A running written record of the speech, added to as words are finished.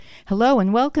Hello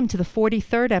and welcome to the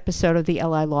 43rd episode of the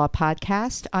LI Law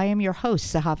Podcast. I am your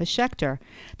host, Zahava Schechter.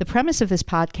 The premise of this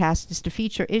podcast is to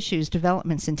feature issues,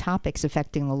 developments, and topics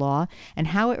affecting the law and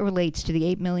how it relates to the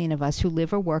 8 million of us who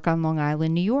live or work on Long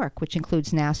Island, New York, which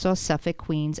includes Nassau, Suffolk,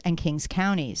 Queens, and Kings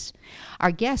counties.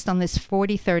 Our guest on this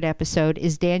 43rd episode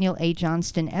is Daniel A.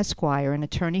 Johnston, Esquire, an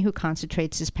attorney who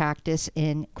concentrates his practice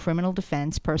in criminal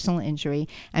defense, personal injury,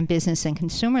 and business and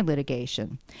consumer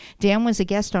litigation. Dan was a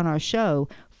guest on our show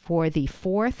for the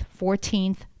 4th,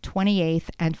 14th,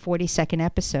 28th, and 42nd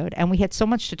episode, and we had so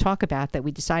much to talk about that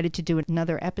we decided to do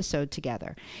another episode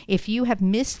together. If you have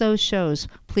missed those shows,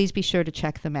 please be sure to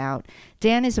check them out.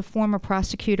 Dan is a former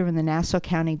prosecutor in the Nassau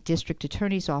County District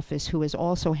Attorney's Office who has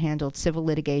also handled civil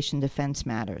litigation defense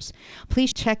matters.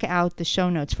 Please check out the show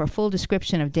notes for a full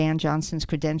description of Dan Johnston's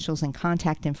credentials and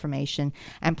contact information,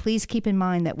 and please keep in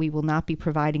mind that we will not be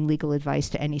providing legal advice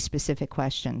to any specific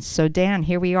questions. So Dan,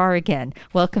 here we are again.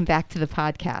 Welcome back to the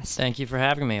podcast. Thank you for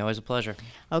having me. Always a pleasure.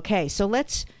 Okay, so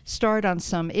let's start on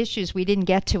some issues we didn't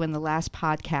get to in the last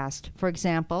podcast. For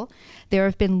example, there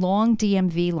have been long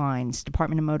DMV lines,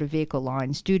 Department of Motor Vehicle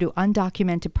lines, due to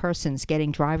undocumented persons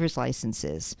getting driver's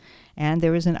licenses. And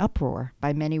there is an uproar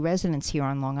by many residents here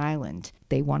on Long Island.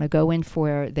 They want to go in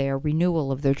for their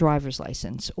renewal of their driver's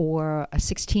license, or a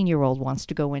 16-year-old wants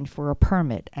to go in for a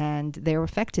permit, and they're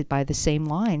affected by the same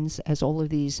lines as all of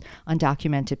these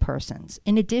undocumented persons.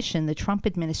 In addition, the Trump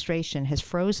administration has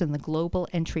frozen the global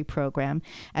entry program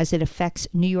as it affects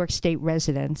New York State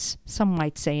residents, some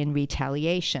might say in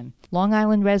retaliation. Long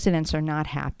Island residents are not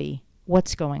happy.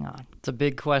 What's going on? It's a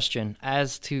big question.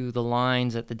 As to the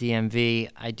lines at the DMV,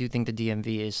 I do think the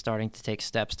DMV is starting to take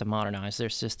steps to modernize their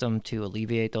system to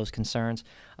alleviate those concerns.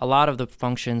 A lot of the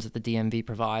functions that the DMV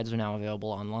provides are now available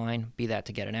online, be that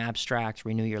to get an abstract,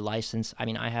 renew your license. I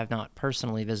mean, I have not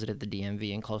personally visited the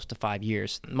DMV in close to 5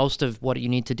 years. Most of what you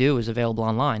need to do is available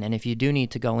online, and if you do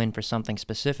need to go in for something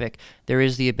specific, there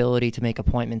is the ability to make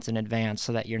appointments in advance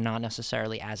so that you're not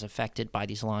necessarily as affected by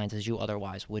these lines as you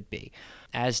otherwise would be.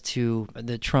 As to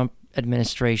the Trump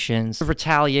administration's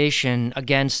retaliation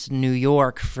against New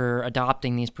York for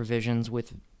adopting these provisions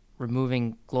with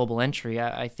removing global entry,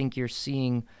 I think you're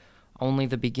seeing only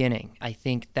the beginning. I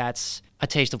think that's a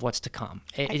taste of what's to come.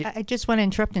 I just want to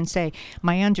interrupt and say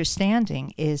my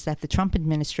understanding is that the Trump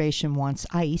administration wants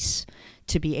ICE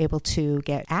to be able to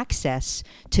get access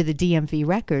to the DMV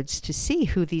records to see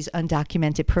who these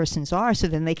undocumented persons are, so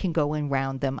then they can go and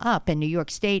round them up. And New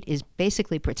York State is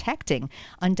basically protecting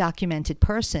undocumented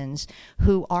persons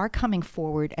who are coming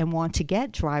forward and want to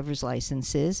get driver's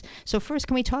licenses. So first,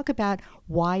 can we talk about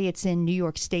why it's in New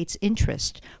York State's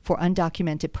interest for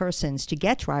undocumented persons to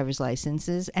get driver's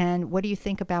licenses, and what do you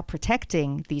think about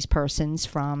protecting these persons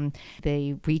from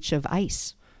the reach of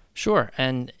ICE? Sure,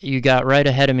 and you got right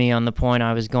ahead of me on the point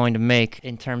I was going to make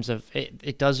in terms of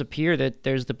it does appear that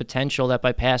there's the potential that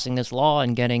by passing this law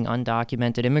and getting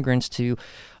undocumented immigrants to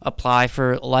apply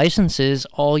for licenses,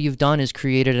 all you've done is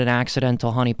created an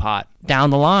accidental honeypot. Down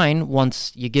the line,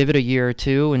 once you give it a year or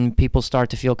two and people start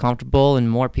to feel comfortable and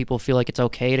more people feel like it's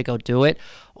okay to go do it,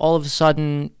 all of a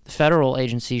sudden federal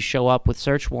agencies show up with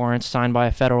search warrants signed by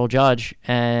a federal judge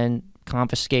and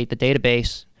confiscate the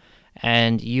database,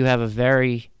 and you have a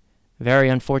very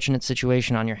unfortunate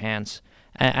situation on your hands.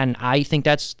 And I think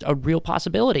that's a real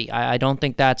possibility. I don't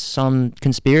think that's some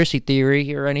conspiracy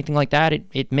theory or anything like that.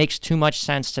 It makes too much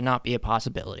sense to not be a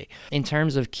possibility. In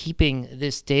terms of keeping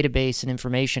this database and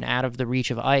information out of the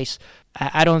reach of ICE,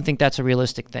 I don't think that's a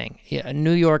realistic thing.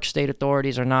 New York State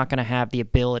authorities are not going to have the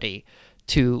ability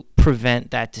to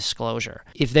prevent that disclosure.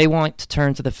 If they want to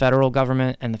turn to the federal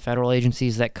government and the federal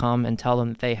agencies that come and tell them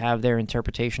that they have their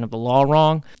interpretation of the law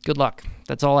wrong, good luck.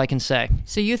 That's all I can say.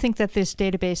 So you think that this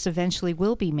database eventually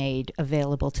will be made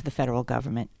available to the federal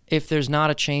government? If there's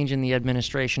not a change in the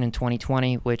administration in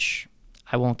 2020, which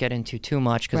I won't get into too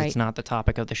much because It's not the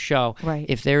topic of the show. Right.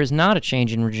 If there is not a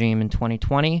change in regime in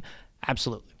 2020,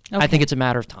 absolutely. Okay. I think it's a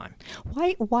matter of time.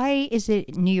 Why is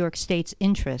it New York State's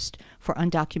interest for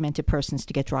undocumented persons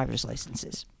to get driver's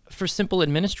licenses? For simple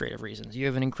administrative reasons. You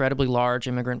have an incredibly large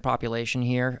immigrant population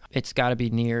here. It's got to be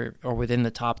near or within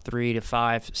the top 3 to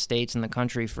 5 states in the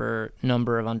country for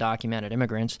number of undocumented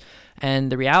immigrants.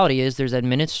 And the reality is there's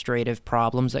administrative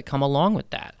problems that come along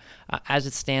with that. As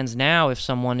it stands now, if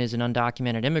someone is an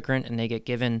undocumented immigrant and they get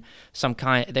given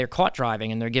they're caught driving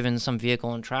and they're given some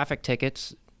vehicle and traffic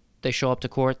tickets, they show up to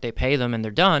court, they pay them, and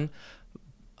they're done.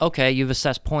 Okay, you've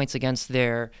assessed points against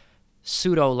their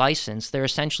pseudo license. They're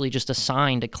essentially just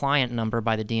assigned a client number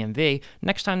by the DMV.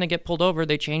 Next time they get pulled over,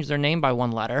 they change their name by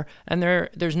one letter, and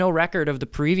there's no record of the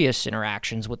previous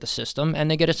interactions with the system,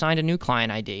 and they get assigned a new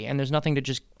client ID, and there's nothing to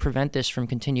just prevent this from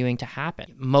continuing to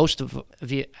happen.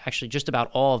 Actually just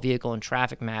about all vehicle and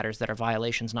traffic matters that are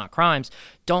violations, not crimes,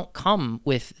 don't come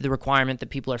with the requirement that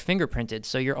people are fingerprinted,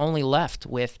 so you're only left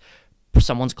with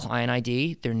someone's client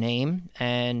ID, their name,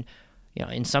 and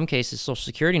in some cases, social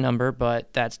security number,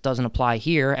 but that doesn't apply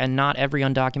here, and not every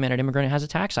undocumented immigrant has a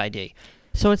tax ID.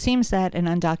 So it seems that an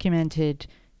undocumented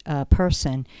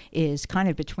person is kind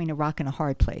of between a rock and a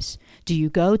hard place. Do you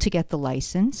go to get the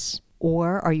license,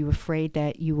 or are you afraid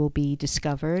that you will be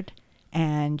discovered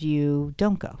and you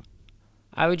don't go?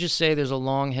 I would just say there's a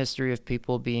long history of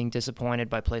people being disappointed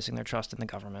by placing their trust in the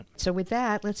government. So with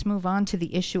that, let's move on to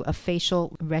the issue of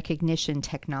facial recognition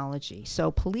technology. So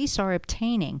police are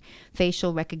obtaining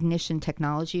facial recognition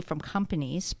technology from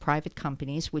companies, private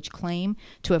companies, which claim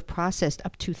to have processed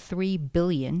up to 3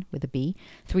 billion, with a B,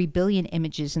 3 billion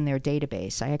images in their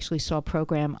database. I actually saw a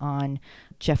program on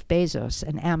Jeff Bezos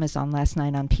and Amazon last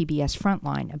night on PBS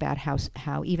Frontline about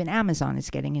how even Amazon is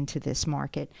getting into this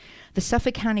market. The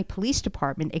Suffolk County Police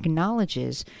Department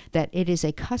acknowledges that it is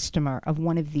a customer of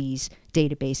one of these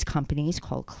database companies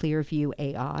called Clearview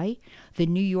AI. The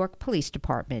New York Police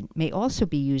Department may also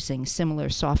be using similar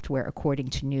software, according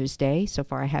to Newsday. So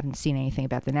far, I haven't seen anything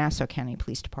about the Nassau County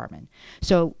Police Department.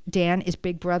 So, Dan, is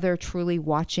Big Brother truly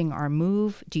watching our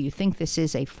move? Do you think this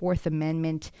is a Fourth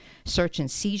Amendment search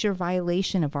and seizure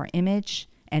violation of our image?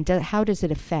 And how does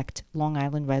it affect Long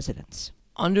Island residents?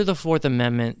 Under the Fourth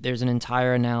Amendment, there's an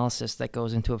entire analysis that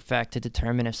goes into effect to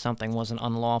determine if something was an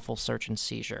unlawful search and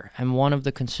seizure. And one of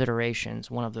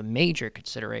the major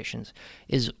considerations,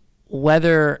 is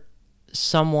whether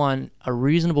a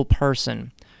reasonable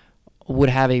person, would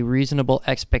have a reasonable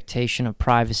expectation of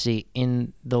privacy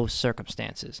in those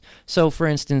circumstances. So, for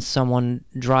instance, someone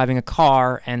driving a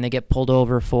car and they get pulled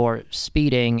over for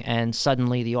speeding, and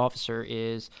suddenly the officer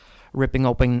is ripping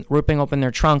open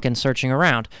their trunk and searching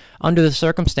around. Under the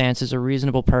circumstances, a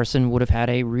reasonable person would have had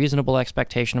a reasonable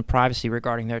expectation of privacy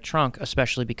regarding their trunk,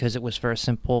 especially because it was for a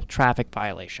simple traffic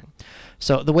violation.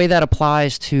 So the way that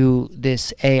applies to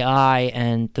this AI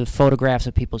and the photographs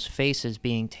of people's faces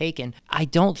being taken, I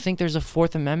don't think there's a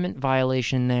Fourth Amendment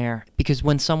violation there, because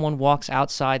when someone walks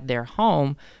outside their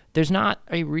home, there's not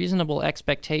a reasonable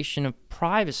expectation of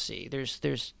privacy.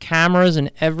 There's cameras in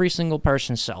every single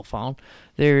person's cell phone.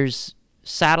 There's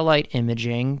satellite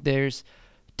imaging. There's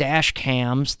dash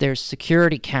cams. There's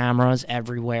security cameras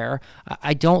everywhere.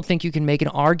 I don't think you can make an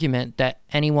argument that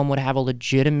anyone would have a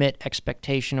legitimate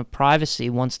expectation of privacy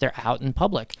once they're out in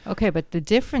public. Okay, but the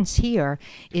difference here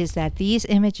is that these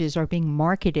images are being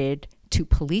marketed to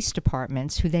police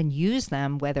departments, who then use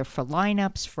them, whether for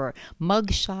lineups, for mug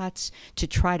shots, to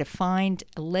try to find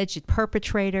alleged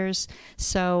perpetrators.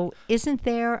 So isn't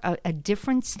there a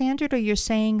different standard? Or you're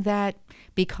saying that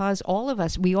because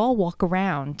we all walk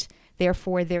around,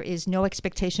 therefore there is no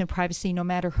expectation of privacy no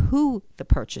matter who the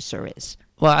purchaser is?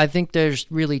 Well, I think there's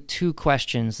really two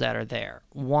questions that are there.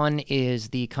 One is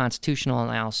the constitutional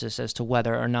analysis as to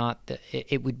whether or not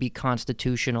it would be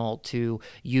constitutional to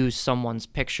use someone's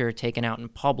picture taken out in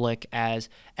public as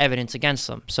evidence against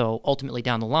them. So ultimately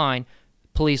down the line,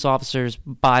 police officers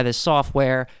buy this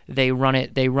software, they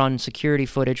run security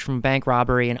footage from bank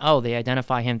robbery, and they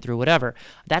identify him through whatever.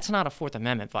 That's not a Fourth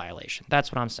Amendment violation. That's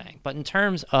what I'm saying. But in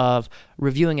terms of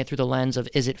reviewing it through the lens of,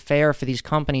 is it fair for these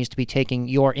companies to be taking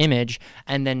your image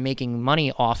and then making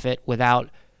money off it without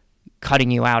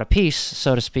cutting you out a piece,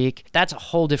 so to speak, that's a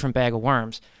whole different bag of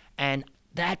worms. And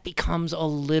that becomes a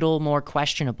little more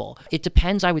questionable. It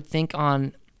depends, I would think,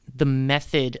 on the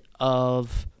method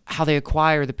of how they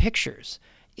acquire the pictures.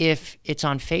 If it's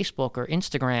on Facebook or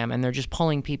Instagram and they're just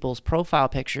pulling people's profile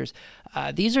pictures,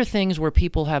 these are things where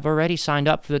people have already signed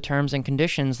up for the terms and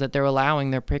conditions that they're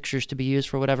allowing their pictures to be used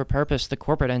for whatever purpose the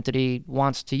corporate entity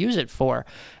wants to use it for.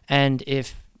 And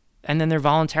then they're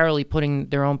voluntarily putting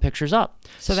their own pictures up.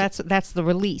 So that's the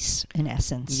release, in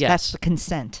essence. Yes. That's the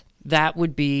consent. That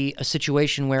would be a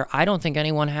situation where I don't think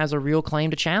anyone has a real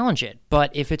claim to challenge it. But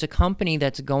if it's a company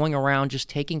that's going around just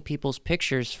taking people's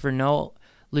pictures for no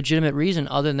legitimate reason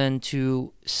other than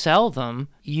to sell them,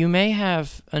 you may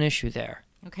have an issue there.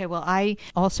 Okay, well, I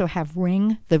also have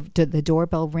Ring, the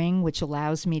doorbell Ring, which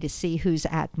allows me to see who's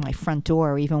at my front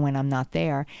door even when I'm not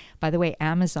there. By the way,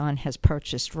 Amazon has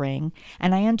purchased Ring,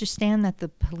 and I understand that the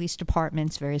police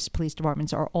departments, various police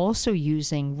departments, are also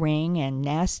using Ring and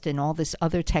Nest and all this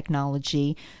other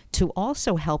technology to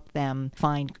also help them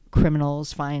find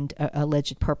criminals, find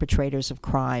alleged perpetrators of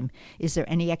crime. Is there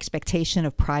any expectation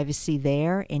of privacy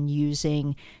there in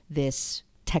using this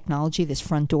technology, this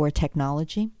front door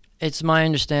technology? It's my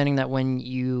understanding that when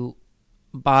you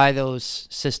buy those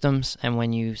systems and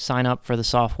when you sign up for the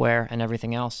software and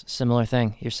everything else, similar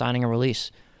thing. You're signing a release.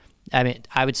 I mean,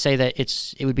 I would say that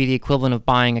it would be the equivalent of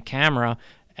buying a camera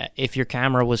if your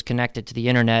camera was connected to the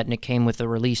internet and it came with a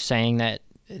release saying that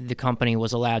the company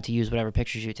was allowed to use whatever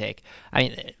pictures you take. I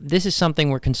mean, this is something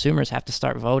where consumers have to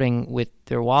start voting with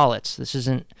their wallets. This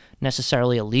isn't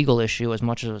necessarily a legal issue as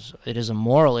much as it is a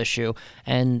moral issue,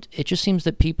 and it just seems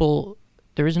that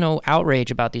there is no outrage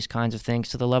about these kinds of things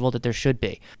to the level that there should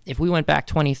be. If we went back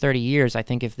 20, 30 years, I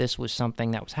think if this was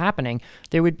something that was happening,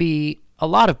 there would be a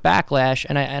lot of backlash,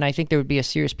 and I think there would be a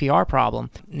serious PR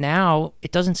problem. Now,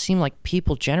 it doesn't seem like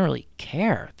people generally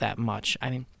care that much. I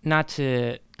mean, not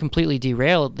to completely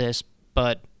derail this,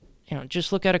 but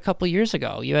just look at a couple of years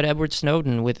ago. You had Edward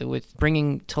Snowden with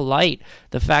bringing to light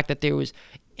the fact that there was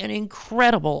an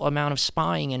incredible amount of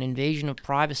spying and invasion of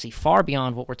privacy, far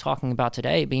beyond what we're talking about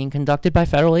today, being conducted by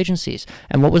federal agencies.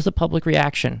 And what was the public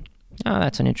reaction? Oh,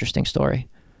 that's an interesting story.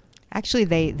 Actually,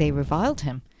 they reviled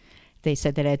him. They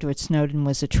said that Edward Snowden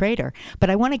was a traitor.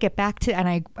 But I want to get back to, and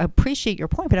I appreciate your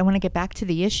point, but I want to get back to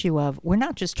the issue of, we're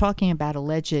not just talking about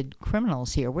alleged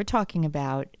criminals here. We're talking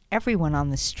about everyone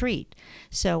on the street.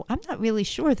 So I'm not really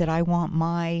sure that I want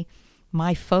my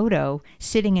photo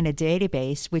sitting in a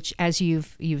database, which, as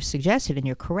you've suggested, and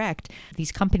you're correct,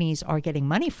 these companies are getting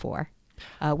money for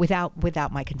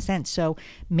without my consent. So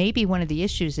maybe one of the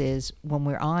issues is when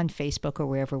we're on Facebook or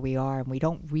wherever we are and we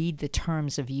don't read the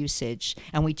terms of usage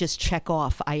and we just check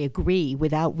off, I agree,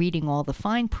 without reading all the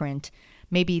fine print,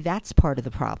 maybe that's part of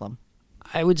the problem.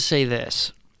 I would say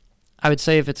this. I would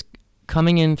say if it's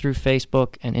coming in through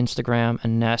Facebook and Instagram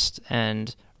and Nest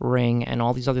and Ring and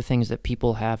all these other things that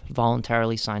people have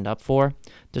voluntarily signed up for,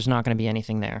 there's not going to be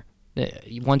anything there.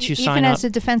 Once you sign up, even as a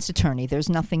defense attorney, there's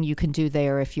nothing you can do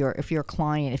there if your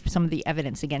client, if some of the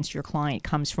evidence against your client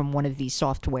comes from one of these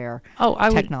software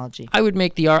technology. I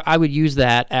would use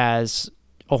that as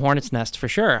a hornet's nest for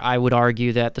sure. I would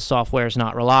argue that the software is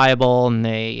not reliable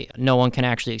and no one can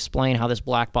actually explain how this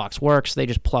black box works. They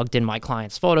just plugged in my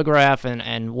client's photograph and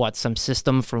some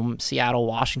system from Seattle,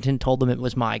 Washington told them it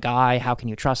was my guy. How can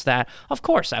you trust that? Of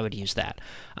course I would use that.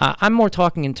 I'm more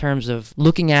talking in terms of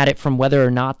looking at it from whether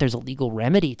or not there's a legal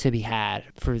remedy to be had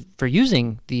for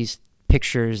using these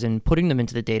pictures and putting them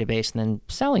into the database and then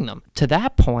selling them. To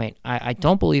that point, I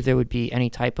don't believe there would be any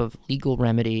type of legal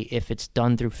remedy if it's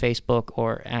done through Facebook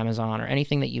or Amazon or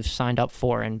anything that you've signed up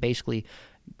for and basically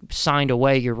signed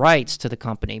away your rights to the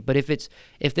company. But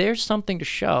if there's something to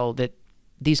show that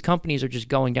these companies are just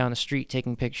going down the street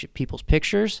taking people's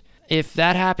pictures, if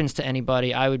that happens to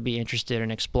anybody, I would be interested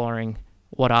in exploring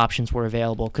what options were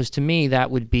available, because to me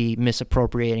that would be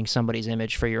misappropriating somebody's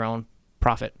image for your own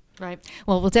profit. Right.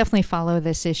 Well, we'll definitely follow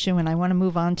this issue, and I want to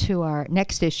move on to our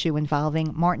next issue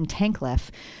involving Martin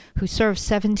Tankleff, who served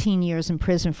 17 years in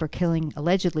prison for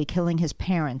allegedly killing his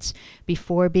parents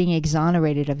before being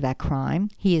exonerated of that crime.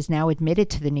 He is now admitted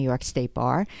to the New York State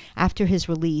Bar. After his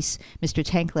release, Mr.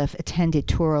 Tankleff attended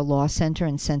Touro Law Center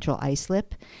in Central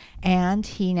Islip, and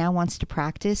he now wants to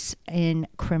practice in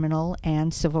criminal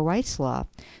and civil rights law.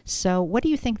 So what do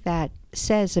you think that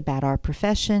says about our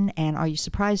profession, and are you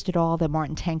surprised at all that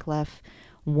Martin Tankleff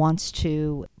wants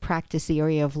to practice the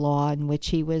area of law in which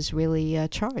he was really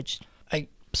charged? I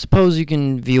suppose you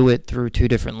can view it through two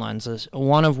different lenses,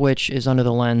 one of which is under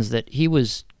the lens that he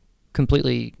was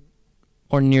completely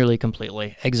or nearly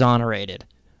completely exonerated,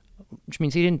 which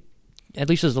means he didn't, at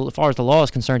least as far as the law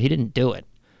is concerned, he didn't do it.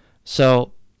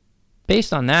 So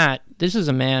based on that, this is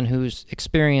a man who's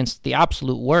experienced the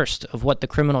absolute worst of what the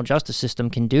criminal justice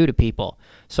system can do to people.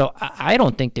 So I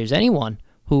don't think there's anyone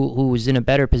who is in a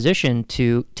better position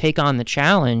to take on the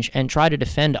challenge and try to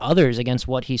defend others against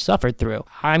what he suffered through.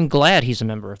 I'm glad he's a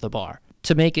member of the bar.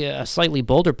 To make a slightly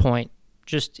bolder point,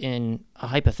 just in a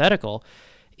hypothetical,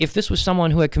 if this was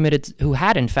someone who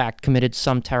had in fact committed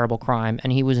some terrible crime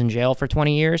and he was in jail for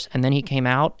 20 years and then he came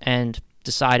out and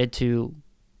decided to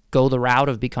go the route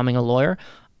of becoming a lawyer,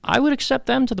 I would accept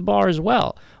them to the bar as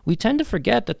well. We tend to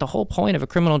forget that the whole point of a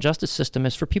criminal justice system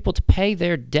is for people to pay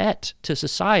their debt to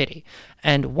society.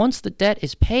 And once the debt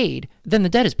is paid, then the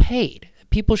debt is paid.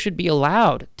 people should be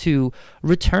allowed to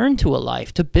return to a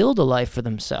life, to build a life for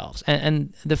themselves.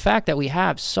 And the fact that we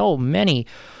have so many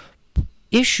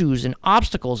issues and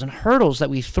obstacles and hurdles that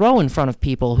we throw in front of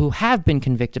people who have been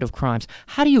convicted of crimes,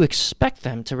 how do you expect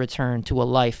them to return to a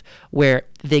life where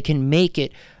they can make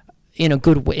it in a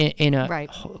good way, in a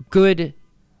good,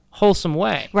 wholesome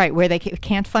way? Right, where they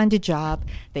can't find a job,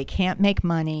 they can't make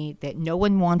money, that no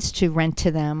one wants to rent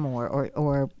to them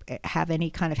or have any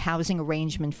kind of housing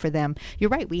arrangement for them. You're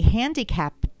right, we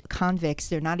handicap convicts.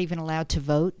 They're not even allowed to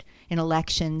vote in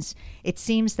elections. It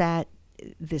seems that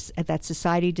that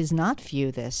society does not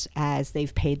view this as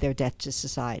they've paid their debt to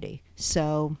society.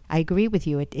 So I agree with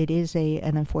you. It is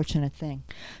an unfortunate thing.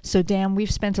 So Dan,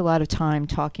 we've spent a lot of time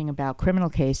talking about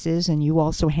criminal cases, and you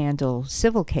also handle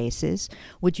civil cases.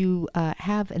 Would you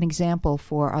have an example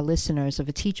for our listeners of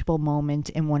a teachable moment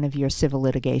in one of your civil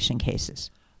litigation cases?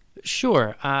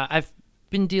 Sure. I've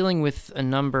been dealing with a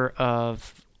number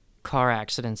of car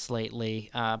accidents lately,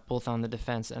 both on the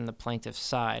defense and the plaintiff's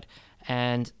side.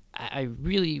 And I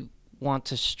really want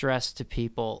to stress to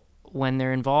people, when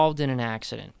they're involved in an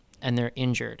accident and they're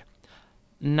injured,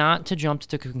 not to jump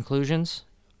to conclusions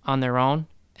on their own,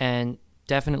 and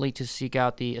definitely to seek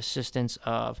out the assistance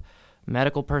of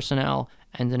medical personnel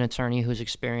and an attorney who's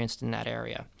experienced in that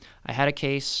area. I had a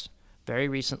case very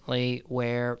recently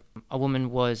where a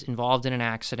woman was involved in an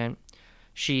accident.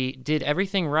 She did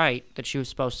everything right that she was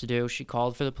supposed to do. She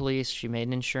called for the police. She made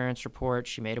an insurance report.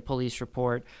 She made a police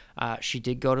report. She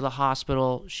did go to the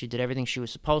hospital. She did everything she was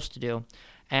supposed to do.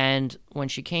 And when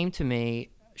she came to me,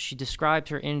 she described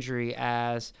her injury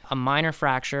as a minor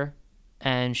fracture,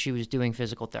 and she was doing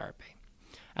physical therapy.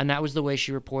 And that was the way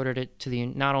she reported it to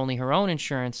not only her own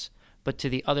insurance, but to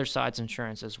the other side's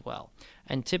insurance as well.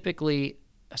 And typically,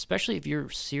 especially if you're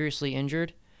seriously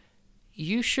injured,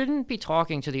 you shouldn't be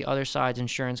talking to the other side's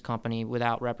insurance company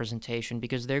without representation,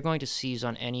 because they're going to seize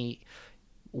on any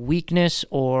weakness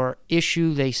or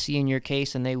issue they see in your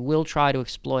case, and they will try to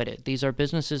exploit it. These are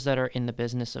businesses that are in the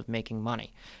business of making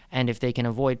money, and if they can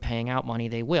avoid paying out money,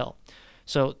 they will.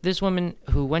 So this woman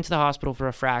who went to the hospital for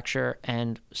a fracture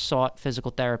and sought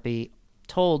physical therapy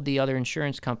told the other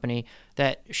insurance company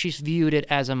that she's viewed it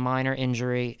as a minor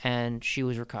injury and she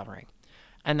was recovering.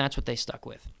 And that's what they stuck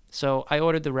with. So I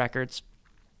ordered the records.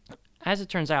 As it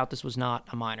turns out, this was not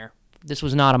a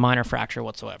minor fracture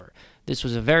whatsoever. This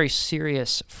was a very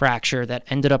serious fracture that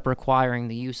ended up requiring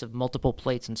the use of multiple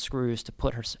plates and screws to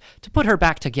put her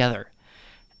back together.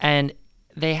 And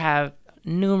they have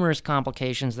numerous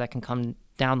complications that can come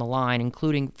down the line,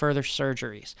 including further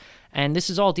surgeries. And this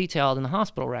is all detailed in the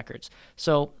hospital records.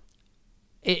 So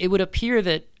it would appear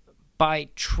that by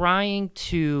trying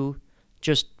to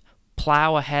just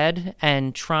plow ahead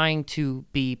and trying to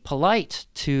be polite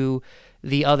to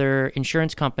the other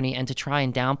insurance company and to try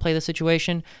and downplay the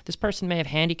situation, this person may have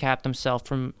handicapped themselves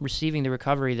from receiving the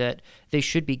recovery that they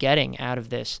should be getting out of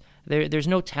this. There's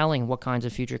no telling what kinds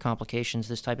of future complications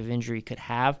this type of injury could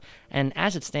have. And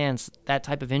as it stands, that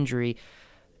type of injury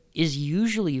is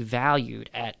usually valued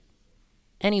at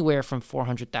anywhere from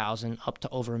 $400,000 up to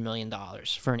over $1 million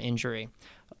for an injury.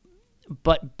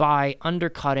 But by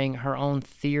undercutting her own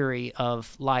theory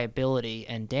of liability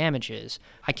and damages,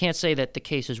 I can't say that the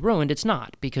case is ruined. It's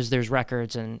not, because there's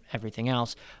records and everything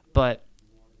else. But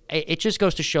it just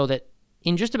goes to show that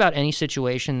in just about any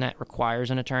situation that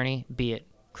requires an attorney, be it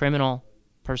criminal,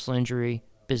 personal injury,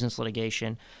 business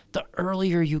litigation, the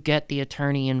earlier you get the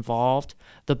attorney involved,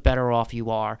 the better off you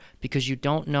are, because you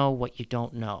don't know what you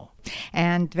don't know.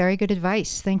 And very good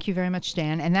advice. Thank you very much,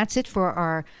 Dan. And that's it for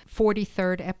our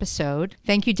 43rd episode.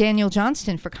 Thank you, Daniel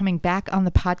Johnston, for coming back on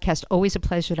the podcast. Always a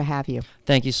pleasure to have you.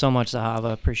 Thank you so much,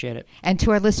 Zahava. Appreciate it. And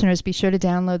to our listeners, be sure to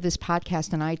download this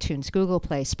podcast on iTunes, Google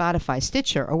Play, Spotify,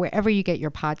 Stitcher, or wherever you get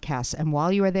your podcasts. And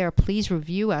while you are there, please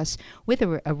review us with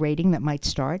a rating that might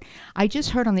start. I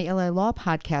just heard on the LA Law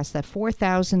podcast that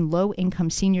 4,000 low-income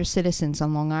senior citizens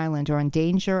on Long Island are in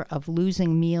danger of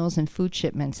losing meals and food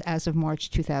shipments as of March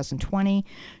 2020.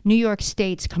 New York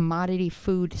State's Commodity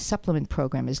Food Supplement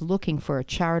Program is looking for a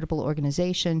charitable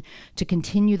organization to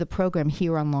continue the program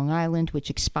here on Long Island,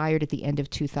 which expired at the end of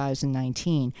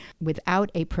 2019.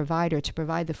 Without a provider to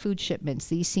provide the food shipments,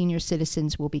 these senior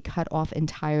citizens will be cut off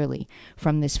entirely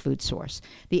from this food source.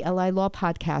 The LI Law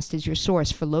Podcast is your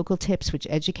source for local tips which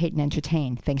educate and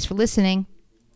entertain. Thanks for listening.